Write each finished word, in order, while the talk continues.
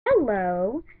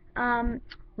hello.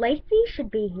 Lacey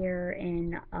should be here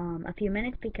in a few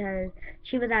minutes because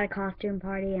she was at a costume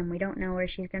party and we don't know where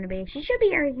she's gonna be. She should be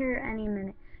here any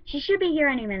minute. She should be here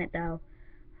any minute though.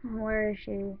 Where is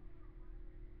she? Oh,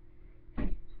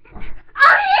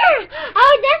 here!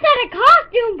 Oh, that's at a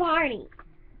costume party.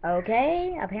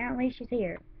 Okay, apparently she's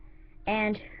here.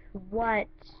 And what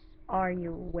are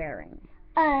you wearing?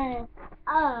 Go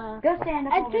stand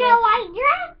up a over Snow there. White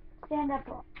dress? Stand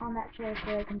up on that chair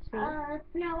so I can see.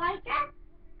 Snow White dress?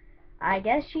 I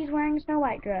guess she's wearing a Snow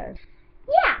White dress.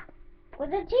 Yeah, with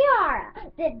a tiara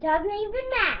that doesn't even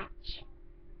match.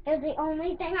 It's the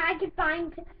only thing I could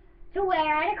find to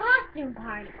wear at a costume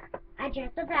party. I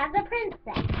dressed up as a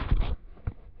princess.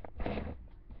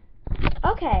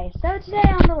 Okay, so today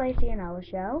on the Lacey and Ella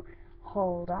show,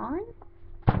 hold on.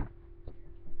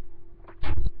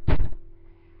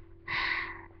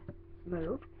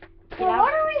 Move. So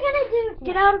what are we gonna do today?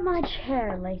 Get out of my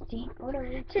chair, Lacey. What are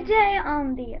we Today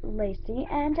on the Lacey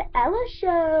and Ella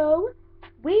show,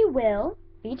 we will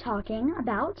be talking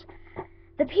about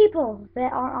the people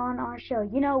that are on our show.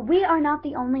 You know, we are not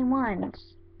the only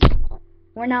ones.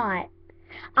 We're not.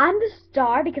 I'm the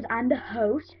star because I'm the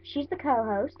host. She's the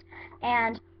co-host.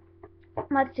 And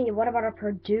let's see, what about our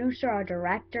producer, our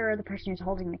director, the person who's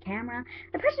holding the camera?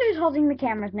 The person who's holding the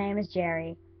camera's name is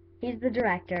Jerry. He's the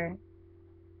director.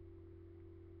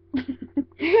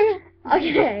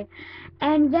 Okay.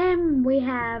 And then we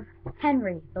have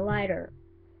Henry, the lighter.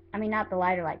 I mean, not the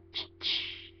lighter like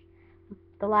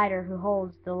the lighter who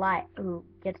holds the light, who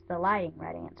gets the lighting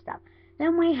ready and stuff.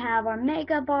 Then we have our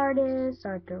makeup artist,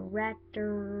 our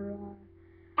director.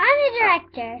 I'm the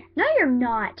director. No, you're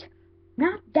not.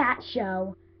 Not that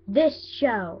show. This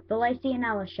show, the Lacey and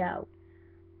Ella show.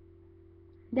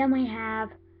 Then we have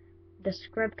the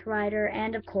script writer,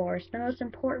 and of course, the most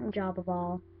important job of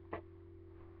all,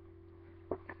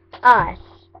 us.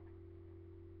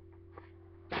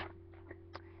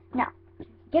 Now,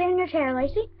 get in your chair,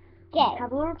 Lacey. Okay.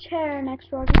 Have a little chair next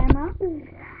to our camera.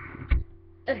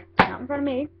 Not in front of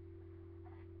me.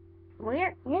 Where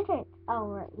is it?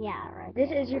 Oh, yeah, right. This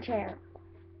is your chair.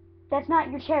 That's not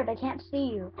your chair. They can't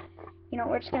see you. You know,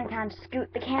 we're just going to kind of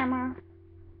scoot the camera.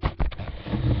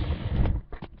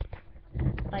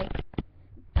 Like,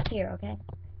 here, okay?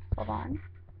 Hold on.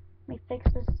 Let me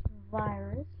fix this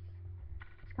virus.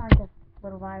 It's kind of like a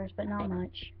little virus, but not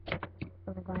much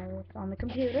of a virus on the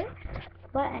computer.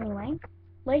 But anyway,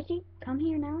 Lacey, come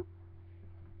here now.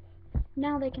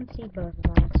 Now they can see both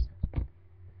of us.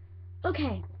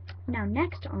 Okay, now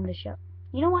next on the show.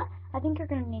 You know what? I think you're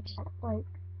going to need to, like,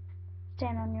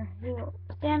 stand on your heel,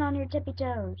 stand on your tippy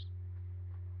toes,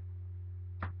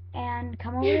 and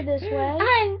come over this way.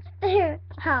 I'm so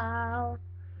tall.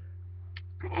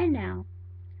 And now,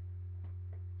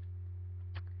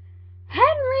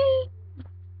 Henry,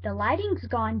 the lighting's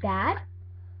gone bad.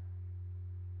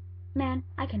 Man,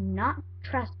 I cannot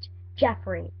trust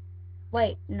Jeffrey.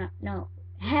 Wait, no,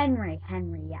 Henry,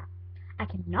 yeah. I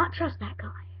cannot trust that guy.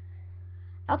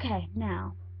 Okay,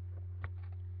 now,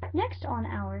 next on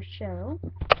our show,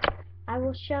 I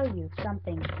will show you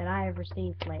something that I have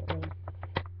received lately.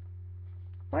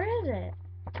 Where is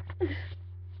it?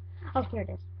 Oh, here it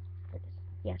is.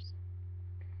 Yes.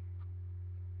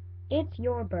 It's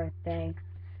your birthday.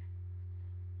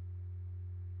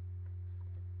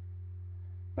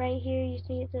 Right here you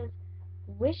see it says,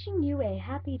 wishing you a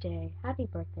happy day. Happy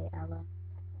birthday, Ella.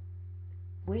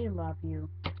 We love you.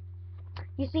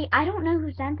 You see, I don't know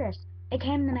who sent this. It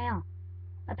came in the mail.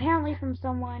 Apparently from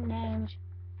someone named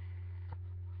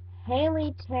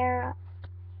Haley Tara.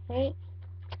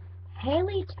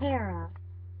 Haley Tara.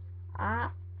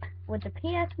 With the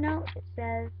PS note, it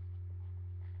says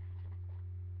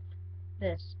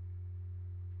this.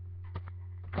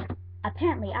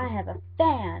 Apparently, I have a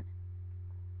fan.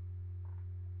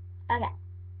 Okay.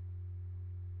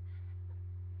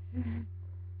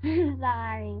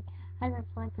 Sorry, I was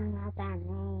looking at that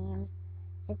name.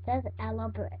 It says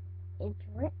Ella, but it's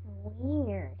written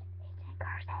weird. It's in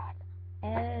cursive.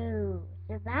 Oh,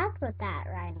 so that's what that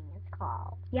writing is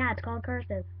called. Yeah, it's called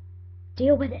cursive.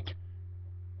 Deal with it.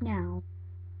 Now,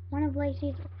 one of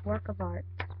Lacey's work of art.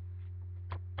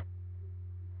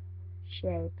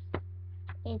 Shapes.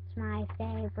 It's my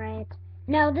favorite.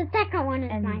 No, the second one is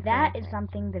my favorite. And that is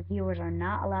something the viewers are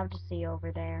not allowed to see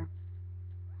over there.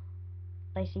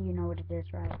 Lacey, you know what it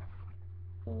is, right?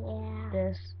 Yeah.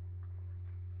 This.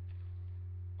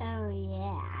 Oh,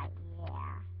 yeah.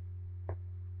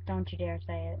 Don't you dare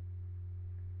say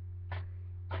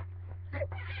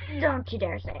it. Don't you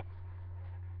dare say it.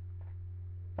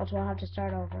 Else we'll have to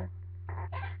start over.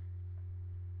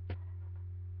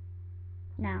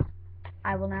 Now,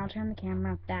 I will now turn the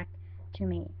camera back to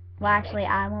me. Well, actually,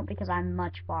 I won't because I'm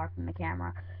much far from the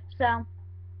camera. So,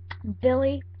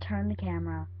 Billy, turn the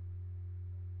camera.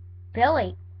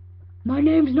 Billy! My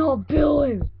name's not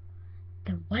Billy!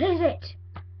 Then what is it?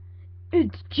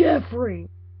 It's Jeffrey!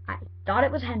 I thought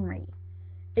it was Henry.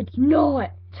 It's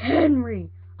not! It's Henry!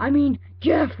 I mean,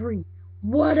 Jeffrey!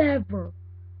 Whatever!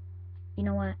 You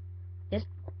know what?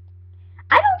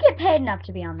 I don't get paid enough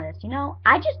to be on this, you know?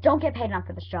 I just don't get paid enough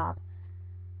for this job.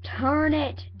 Turn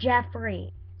it,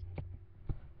 Jeffrey.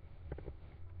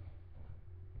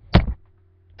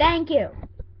 Thank you.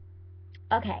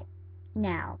 Okay,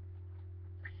 now,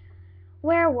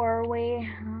 where were we?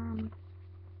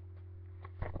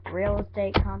 Real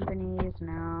estate companies,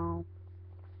 no.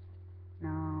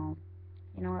 No.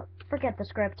 You know what? Forget the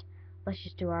script. Let's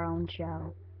just do our own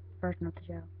show. Version of the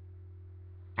show.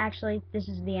 Actually, this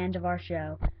is the end of our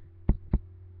show.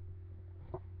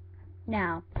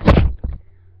 Now,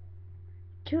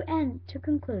 to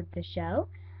conclude the show,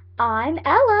 I'm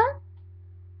Ella.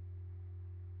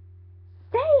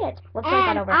 Say it. Let's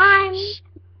start that over.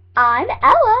 I'm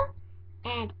Ella.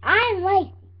 And I'm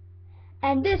Lacey.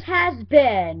 And this has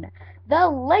been the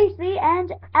Lacey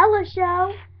and Ella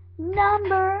Show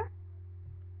number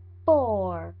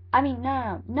 4. I mean,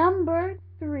 no, number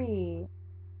 3.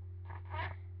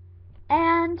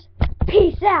 And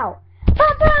peace out. Bum,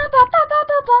 bum, bum, bum, bum,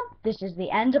 bum, bum. This is the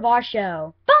end of our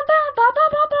show. Bum, bum, bum, bum,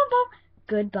 bum, bum, bum.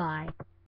 Goodbye.